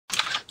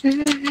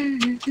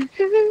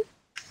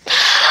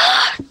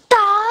大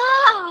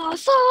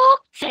叔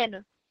正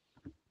啊，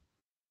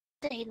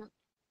正啊！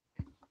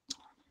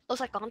老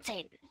實講正。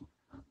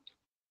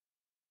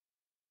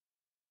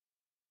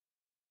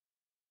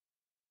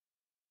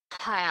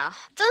係啊，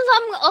真心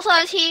我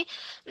上次定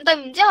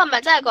唔知係咪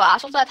真係個阿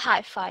叔真係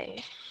太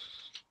廢，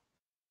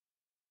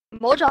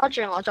唔好阻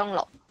住我中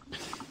路。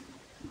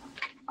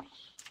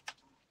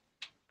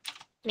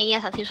你嘅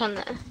實貼信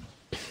啊！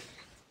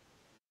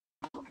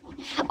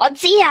我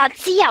知啊，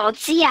我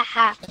知啊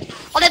嚇！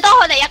我哋多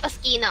佢哋一個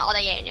skin 啊，我哋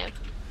贏咗。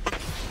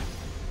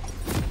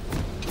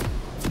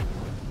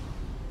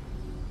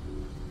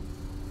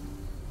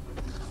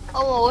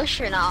我冇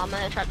船啊，我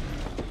乜嘢出？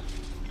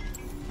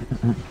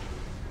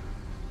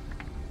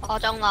我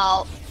中路，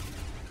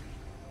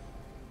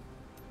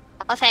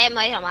我寫唔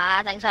起同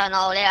埋正上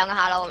路呢兩個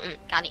下路，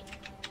搞掂。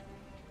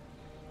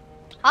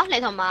你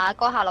同埋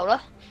哥下路咯，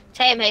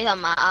寫唔起同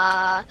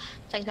埋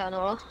正上路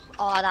咯，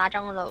我打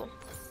中路。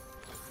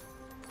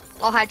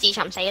我係自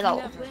尋死路。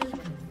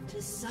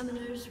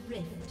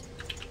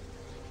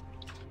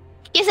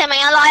見成名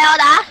人來我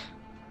打。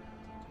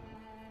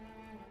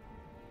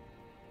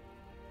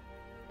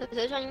小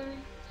心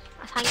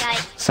參雞。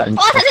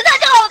哇！頭先真係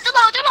中路，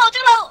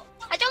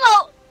係中路。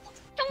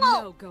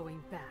No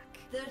going back.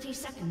 30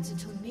 seconds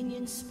until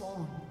minions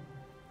spawn.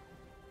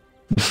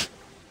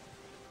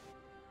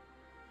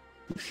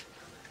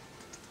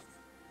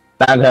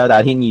 但係佢有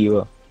大天意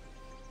喎，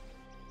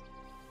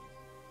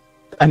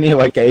呢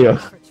位機喎。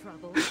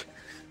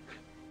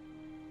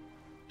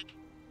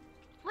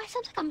喂，使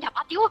唔使咁入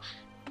啊？屌，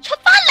出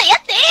翻嚟啊！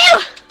屌，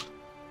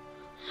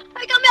佢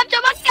咁入做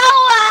乜鳩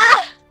啊？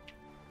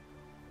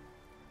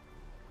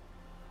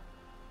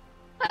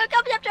佢咁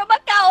入做乜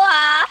鳩啊？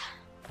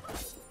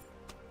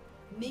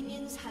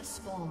 Minions have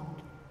spawned.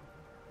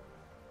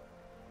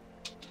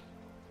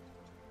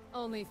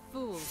 Only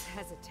fools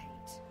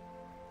hesitate.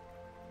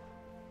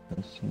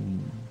 先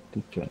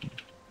啲腳。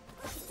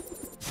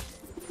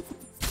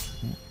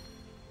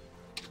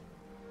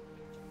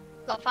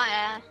落翻嚟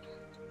啦。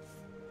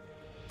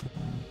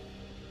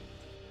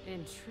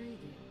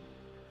Intriguing.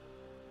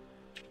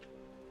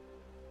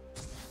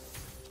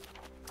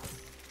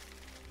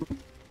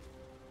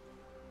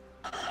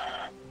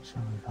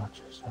 上一把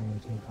只需要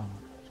地方。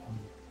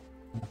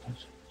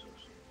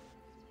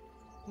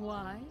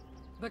Why?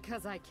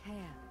 Because I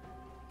can.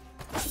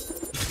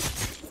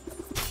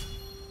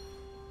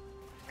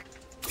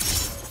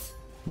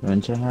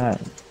 人真係。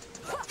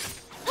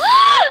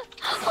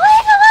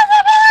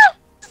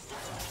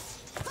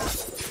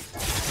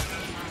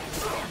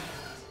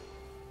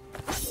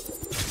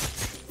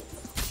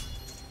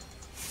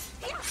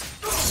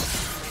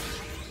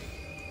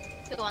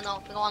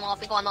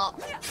邊個揾我？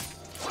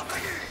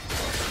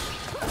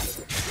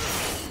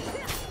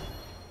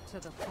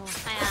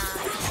係啊。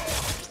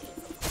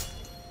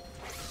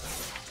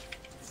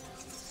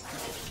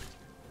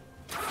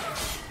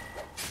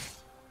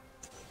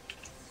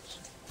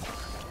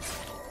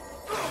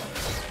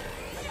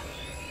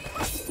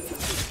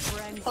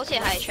好似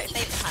係，除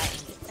非唔係。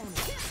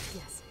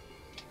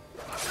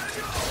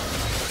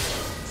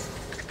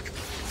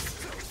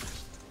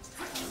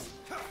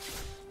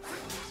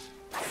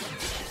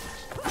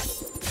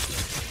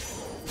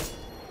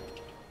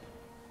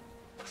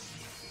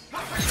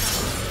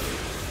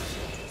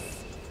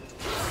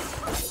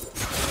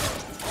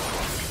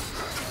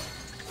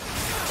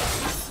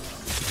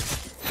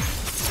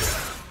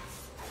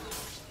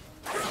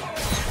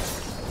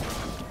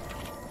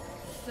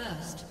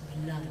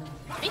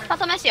咦？發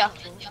生咩事啊？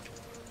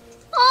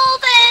哦，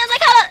正啊！真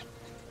卡啦！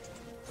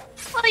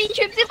我完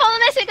全唔知發生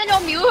咩事，跟住我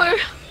秒佢。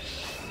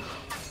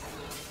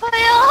係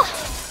啊！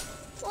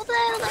好正啊！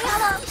真卡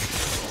啦！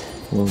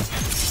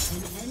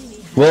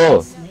哇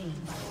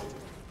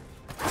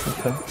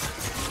！OK。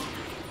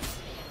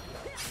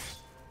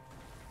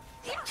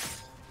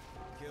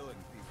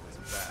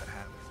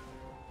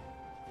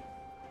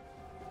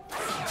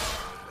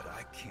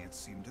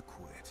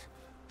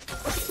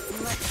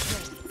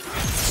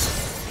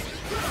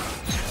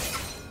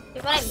如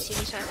果你唔似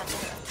你上份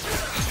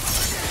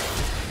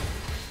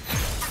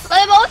你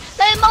冇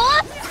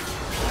啊！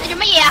你做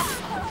乜嘢啊？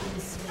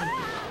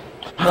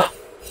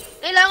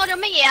你兩個做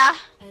乜嘢啊？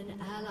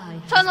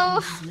上路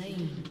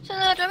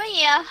做乜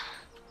嘢啊？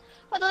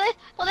喂，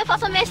到底發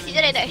生咩事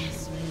啫？你哋？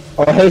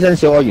我犧牲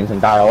小我完成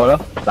大我咯。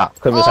嗱，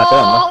佢咪殺咗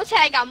人咯？好似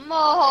係咁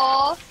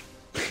喎，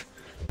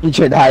完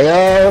全係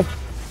咯。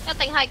一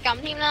定係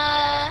咁添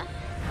啦。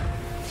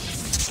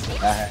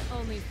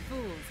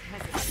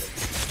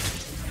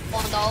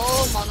望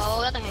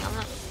到，一定係咁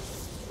啦。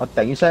我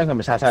頂傷佢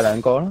咪殺晒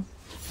兩個咯。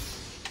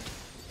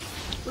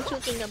好少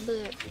見咁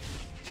嘅。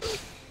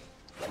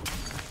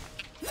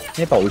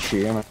啲部署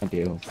啊嘛，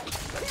屌！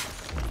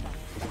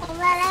好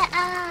叻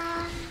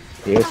啊！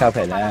屌收皮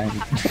啦！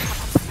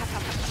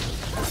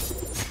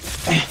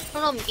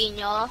中路唔見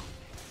咗咯。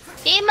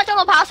咦？乜中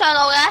路跑上路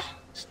嘅？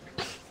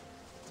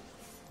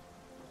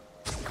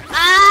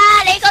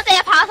你嗰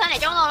隻跑上嚟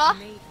中路咯。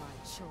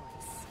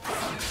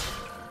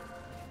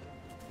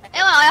因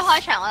為我一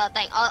開場我就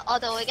定我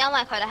就會因為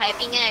佢哋喺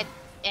邊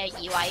嘅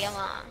移位㗎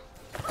嘛。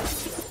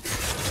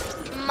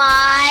唔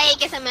係，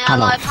其實咪有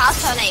內跑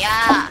上嚟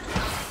啊！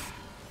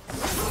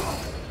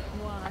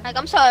係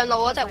咁上路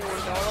嗰隻換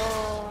咗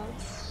咯。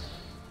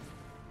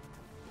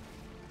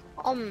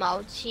我唔係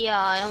好知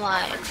啊，因為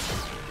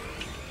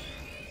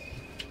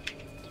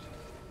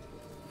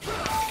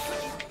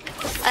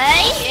哎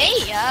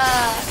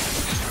呀！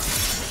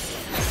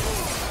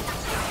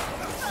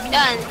有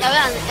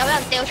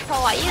人掉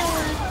錯位啊！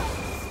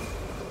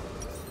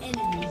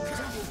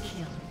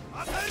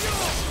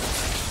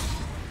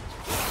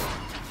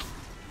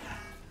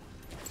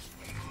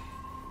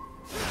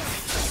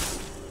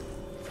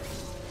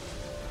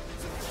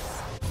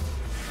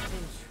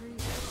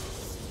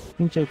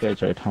邊招嘅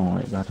最痛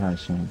啊？而家睇下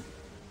先。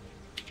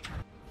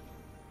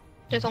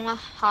最痛啦，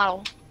下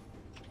路。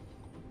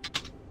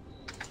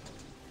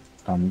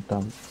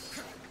等。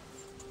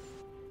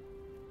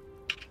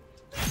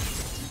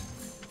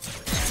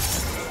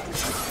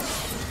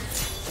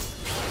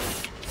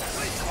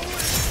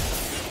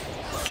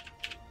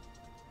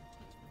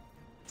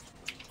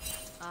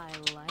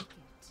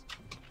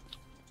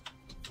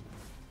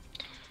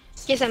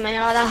其實咪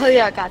有得虛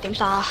弱㗎，點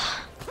殺？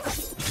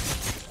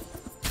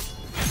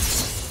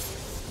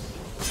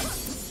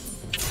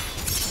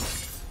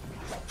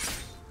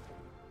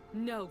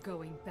 No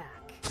going back.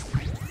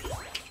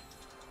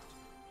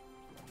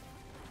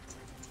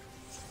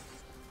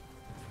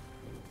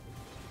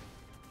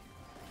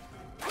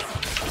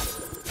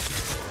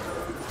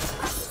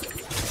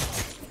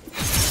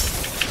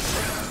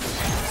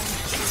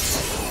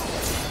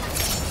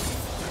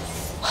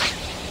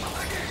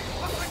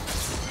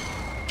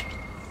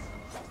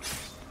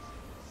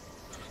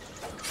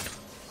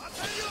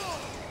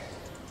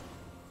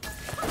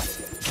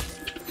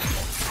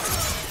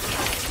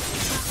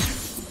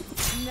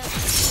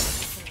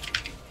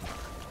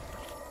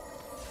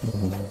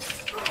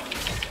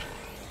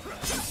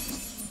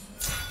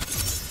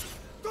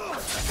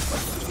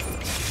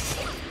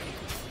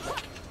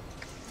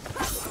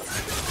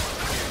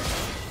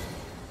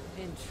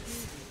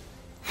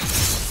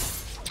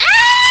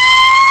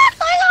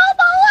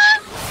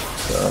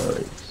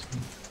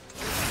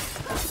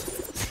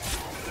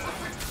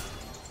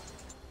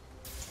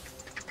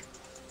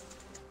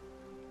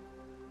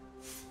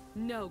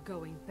 No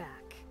going back.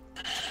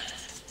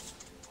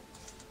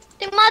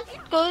 點解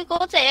佢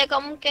嗰隻嘢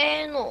咁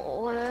驚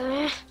我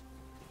嘅？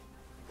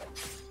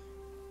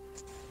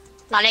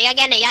嗱，你而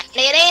家驚你而家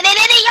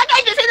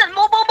跟住先啦！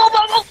冇！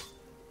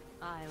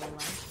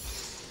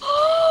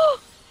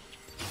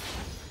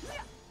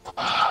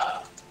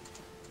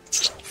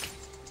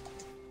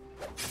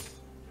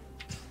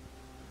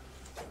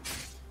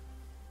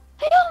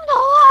睇唔到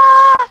啊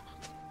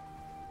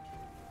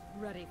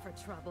Ready for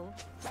trouble?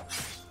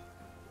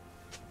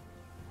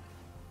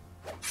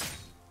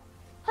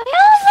 係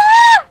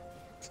啊！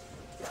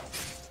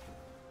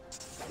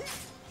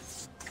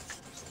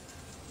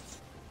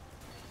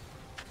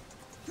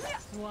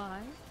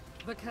 Why?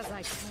 Because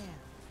I can.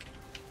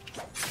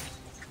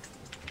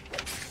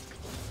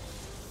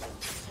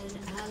 An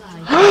ally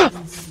has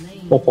been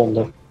slain. 我幫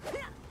到。 An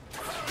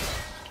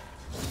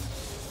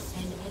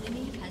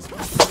enemy has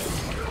been slain.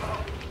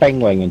 冰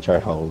永遠最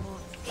好。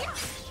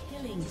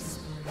 Killing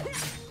spree.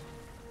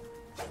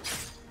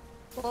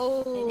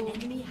 Oh. An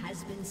enemy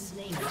has been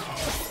slain.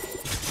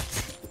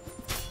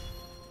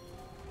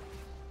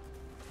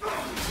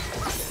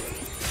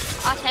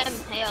 我請唔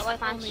起啊，威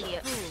翻次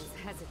啊！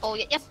暴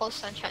一步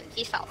上場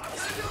之仇。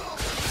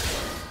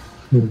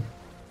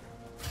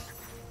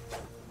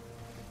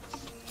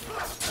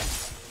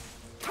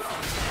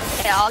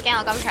其實我驚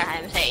我今場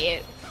係唔死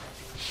嘅，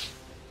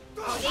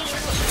我驚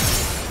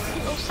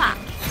都殺，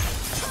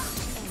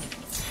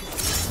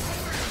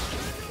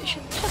全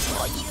部出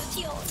我意料之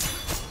外。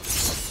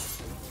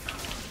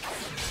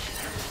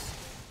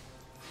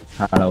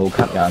Hello， 吸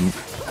引。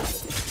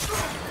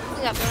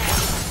入咗嚟啊！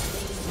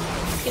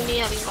點知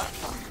有邊個？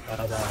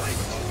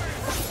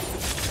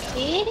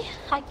咦？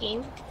黑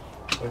劍？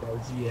我有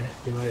知嘅，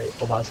點解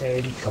我把聲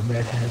咁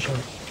嘅聽得出？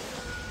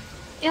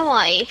因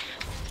為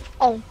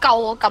戇鳩，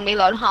我撳你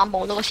兩下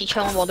望到個視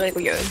窗，我望到你個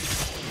樣。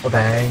我頂。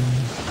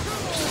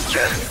睇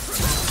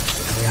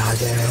下啫，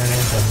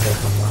使唔使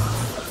咁啊？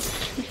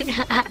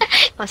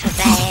我實啫。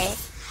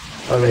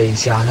我哋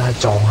試下啦，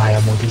撞下有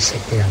冇啲識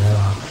嘅人啊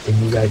嘛？點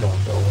知真係撞唔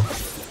到。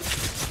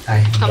唉，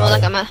唔該。係冇得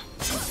咁啊？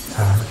嚇，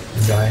唔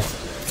該。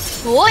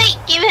會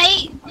劍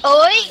起，會。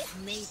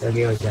有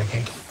幾個字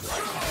傾？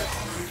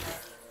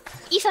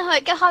醫生去，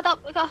開刀，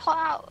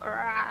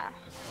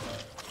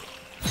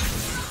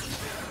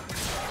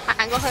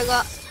行過去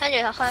個，跟住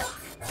就開，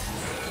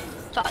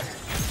再。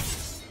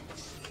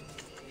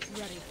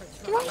點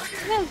解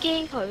要驚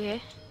佢嘅？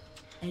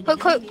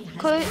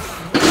佢，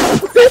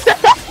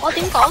我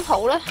點講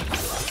好咧？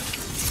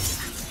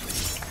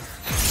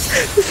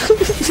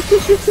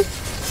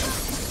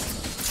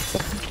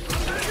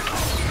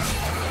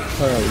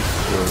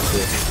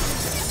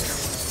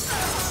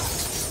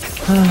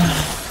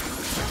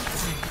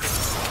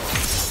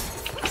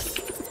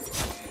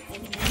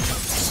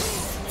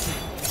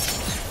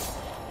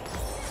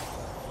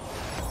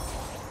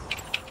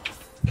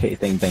企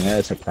定定喺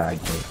度食大雞。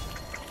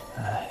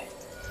唉，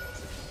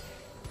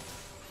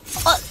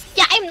我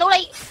踩唔到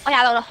你，我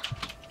踩到啦。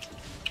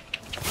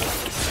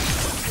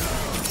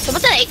做乜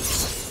啫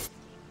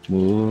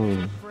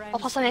你？我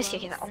發生咩事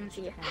其實我唔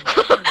知嘅。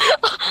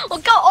我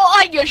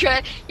係完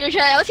全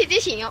係好似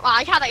之前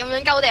玩卡特咁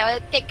樣鳩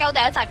地，激鳩第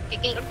一集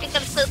激得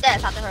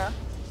殺咗佢咯。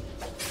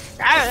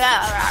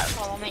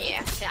講乜嘢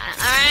啊？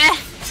唉，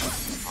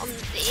我唔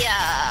知啊。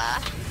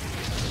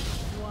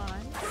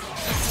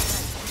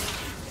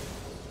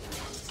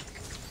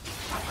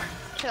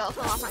最後我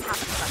想玩翻卡特，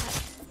但係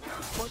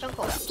冇張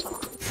圖又唔想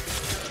玩。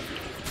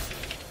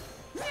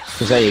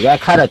其實而家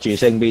卡特住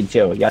升邊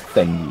之後1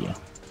定2啊？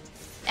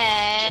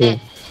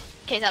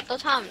其實都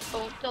差唔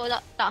多都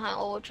得，但係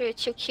我中意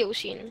超 Q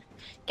先，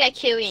跟住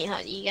Q 然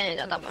後 E 跟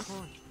住就得啦。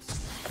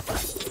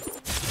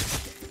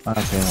啊！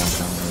幾好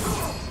笑。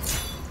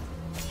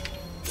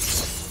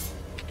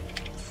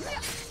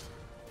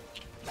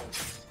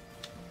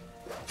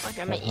我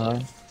做乜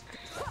嘢？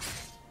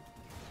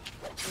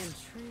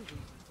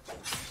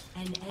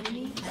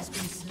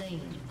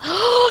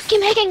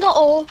劍起勁過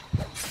我，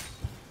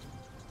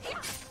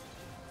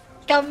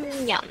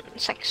金人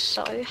食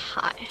水蟹。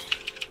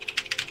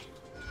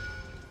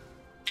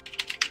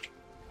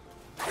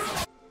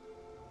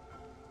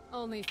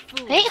誒，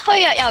虛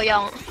弱有用。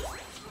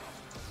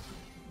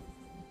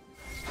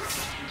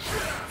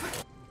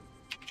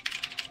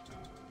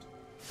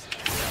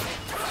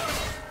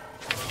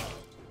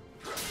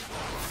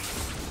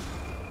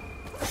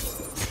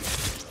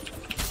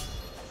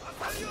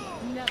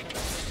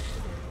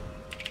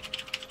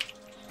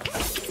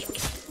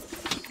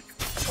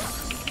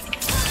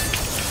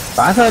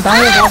打佢！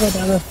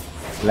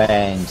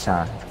靚晒。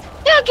呢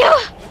個叫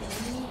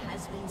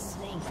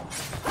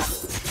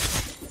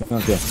呢個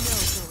叫。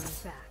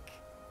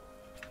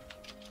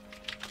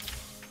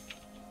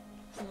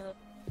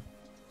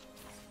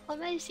我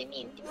咩閃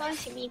面？點解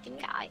閃面？點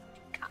解？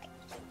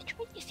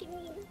做乜嘢閃面？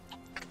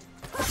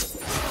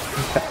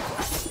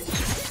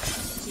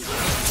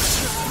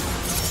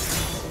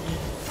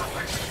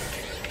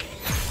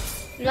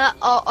唔得，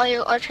我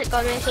出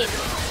嗰邊先。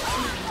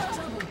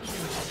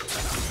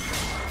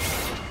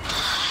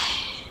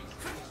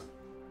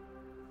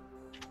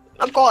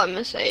阿哥係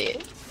咪死嘅？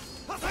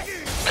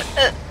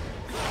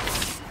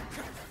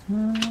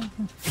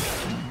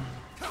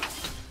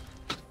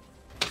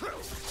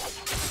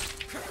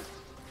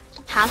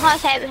行開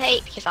聲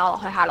氣，其實我落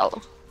去下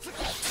路，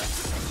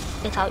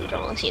你走唔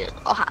中我先啊！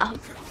我行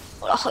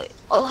去，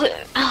我落去，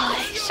唉，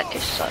食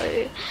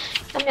水，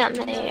今日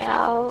未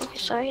有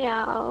水有，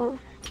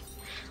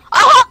我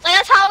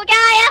有臭街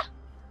啊！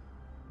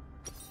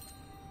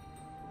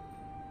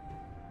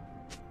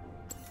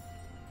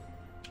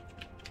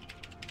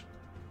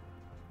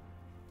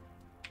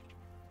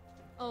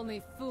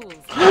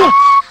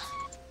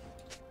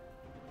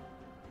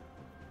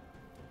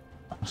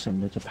我食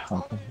唔到隻炮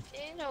兵。我唔知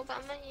做緊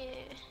乜嘢。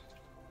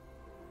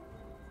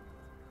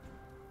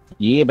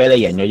咦，俾你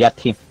贏咗1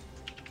添。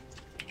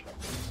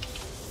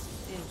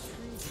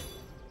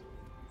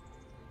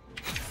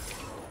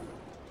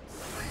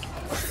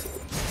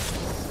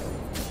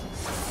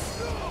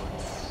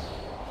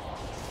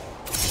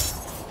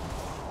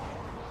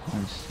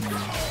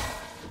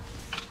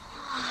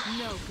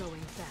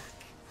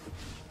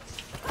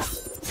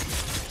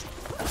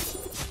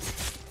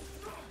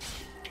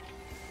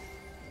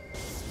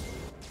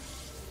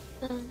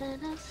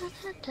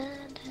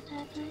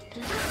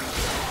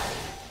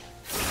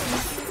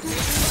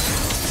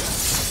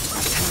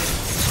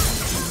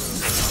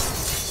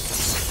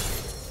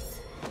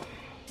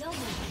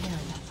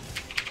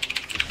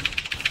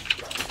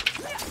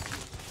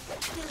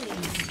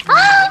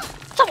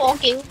執我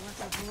劍。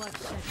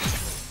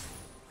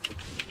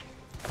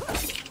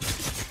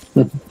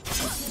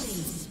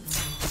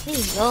咦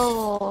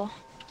咯，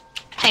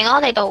平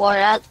安地度過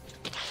咗。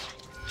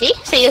咦，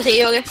死咗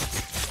嘅，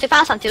接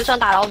翻神小傷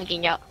大佬唔見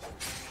咗。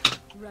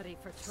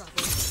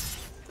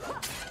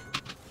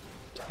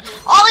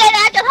我嘅第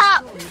一隻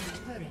塔，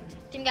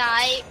點解？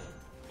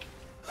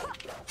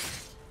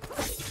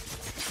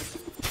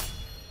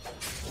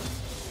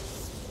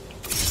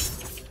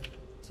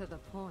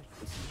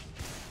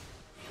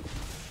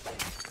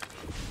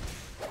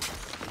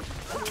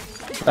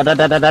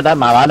得，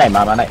慢慢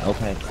嚟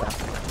 ，OK。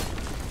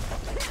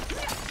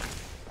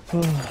我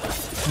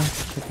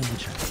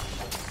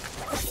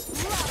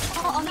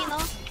見到。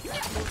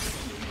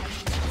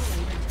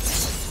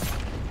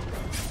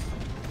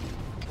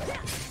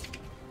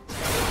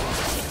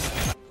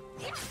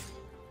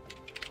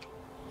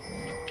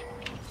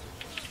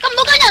咁多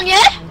金人嘅，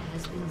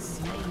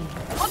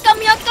我撳咗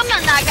金人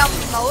但係撳唔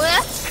到嘅。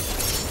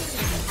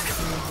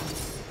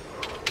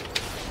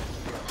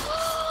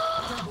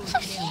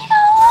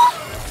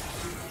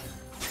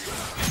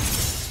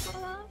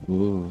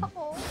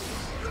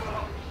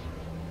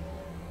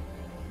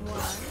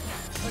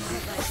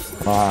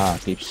哇！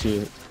碟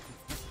燒，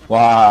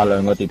哇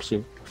！2個碟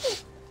燒，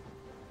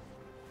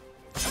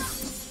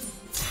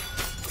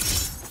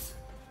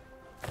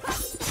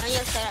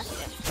要死啦！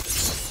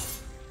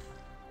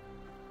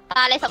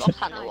但係你16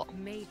層嘞喎。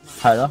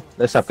係咯，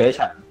你10幾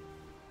層。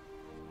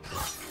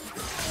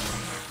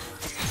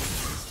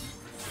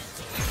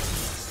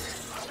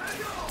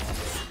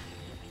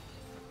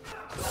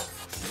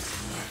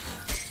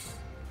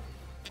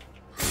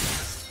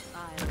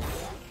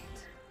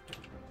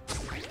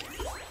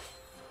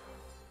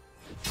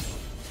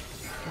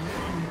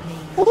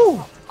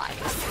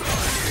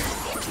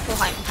都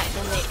係唔係都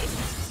未。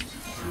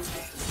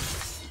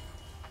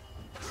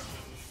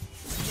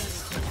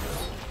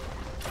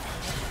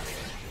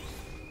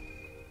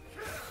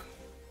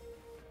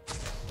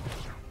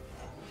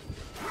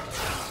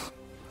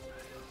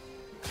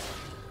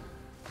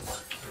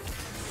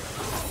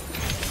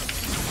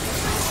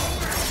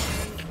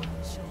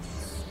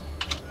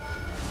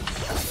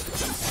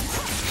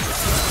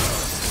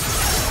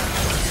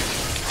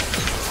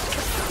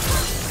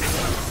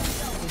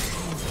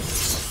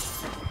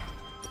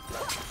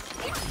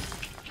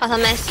發生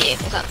咩事？其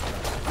實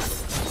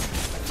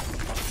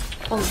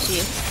我唔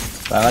知。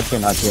大家轉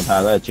下，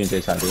嗰日轉死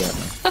晒啲人。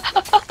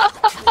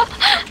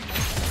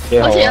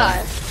幾好啊！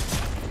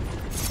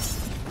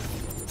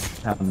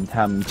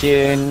氹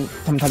轉。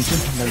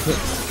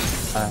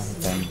啊，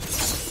頂。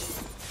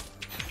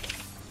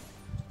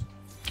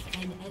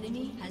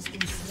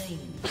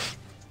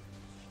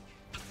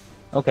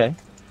OK。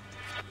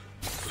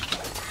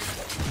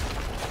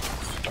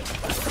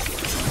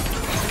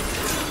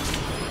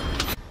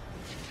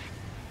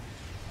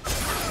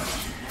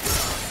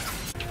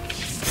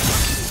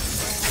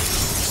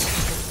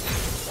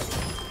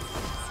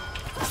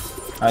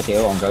啊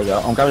屌！戇鳩咗！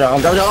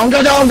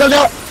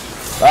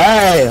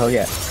唉，好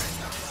嘢！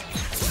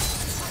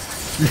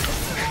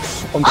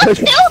戇鳩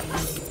咗！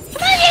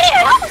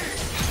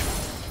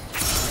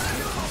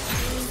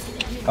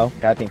好，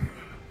搞掂。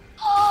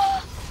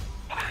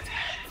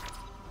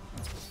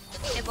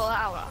你冇得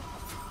拗啦。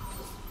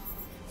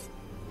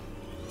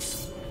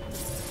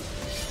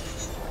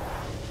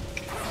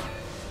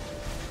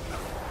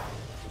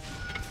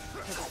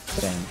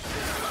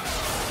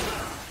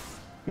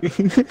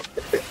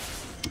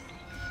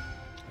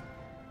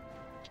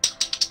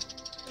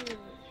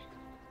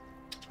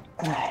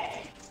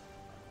唉。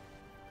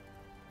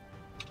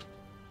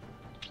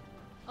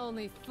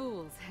Only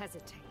fools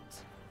hesitate.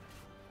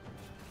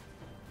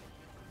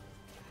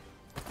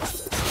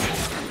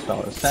 傻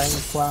西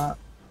瓜。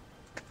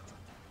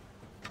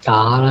打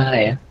啦你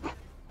啊！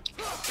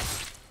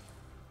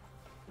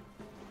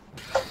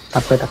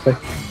揼佢！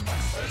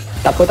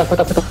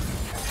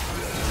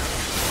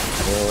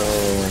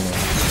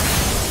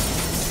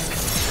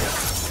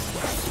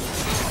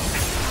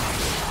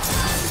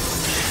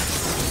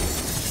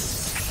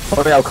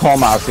我都有 call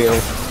馬 feel。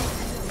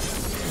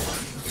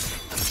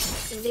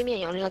唔知咩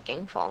人用呢個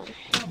警方？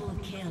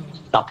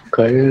揼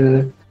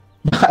佢，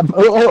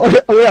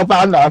我有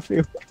班馬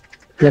feel。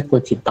一個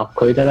字揼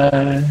佢得啦。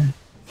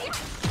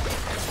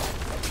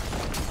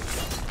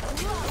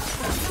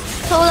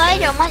到底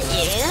做乜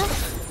嘢啊？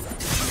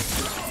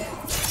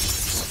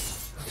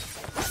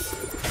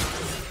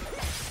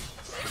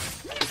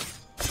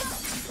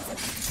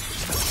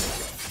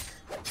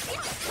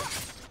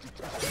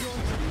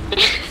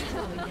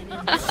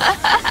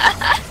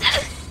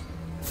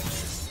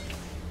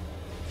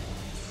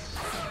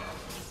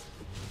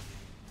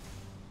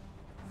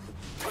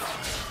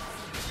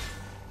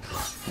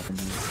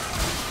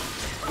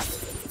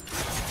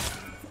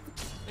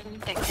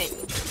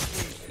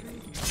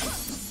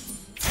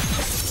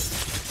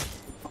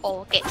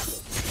我嘅。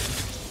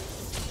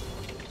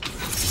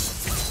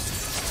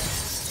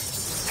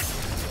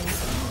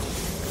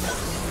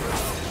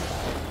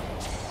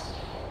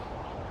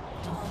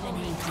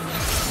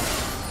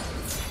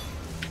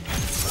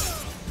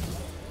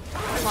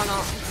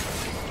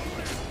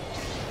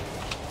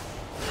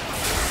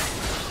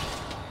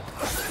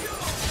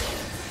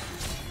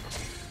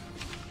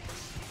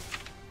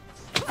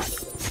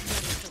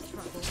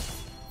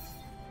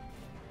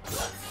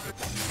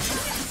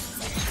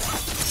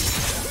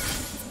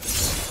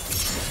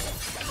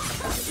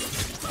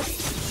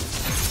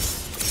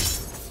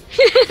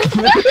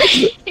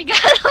而家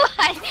都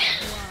係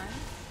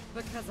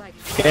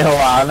幾好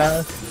玩啦！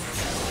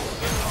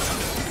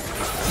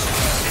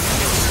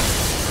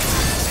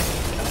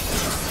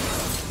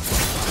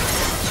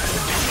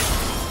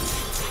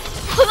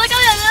好多鳩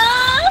人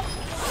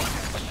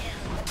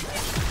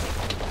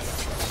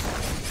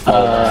啊！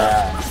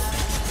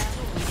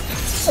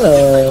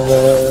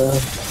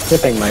一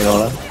定唔係我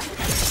啦。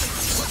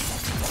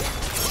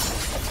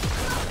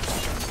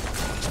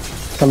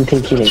今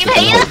天天氣劍起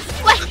啦！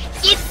喂，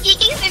已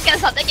經接近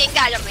神的境界，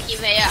就唔係劍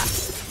起啊！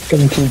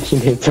今天天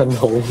氣真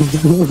好，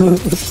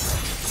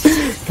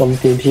今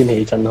天天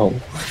氣真好。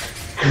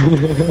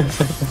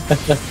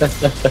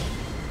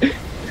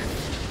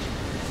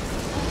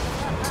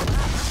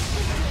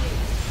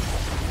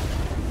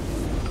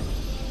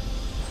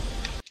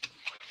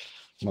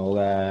冇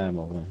嘅，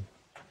冇嘅。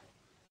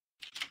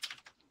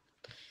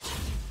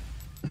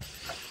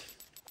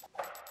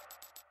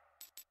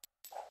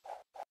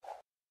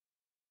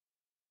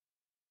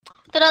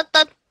得得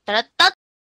得得得。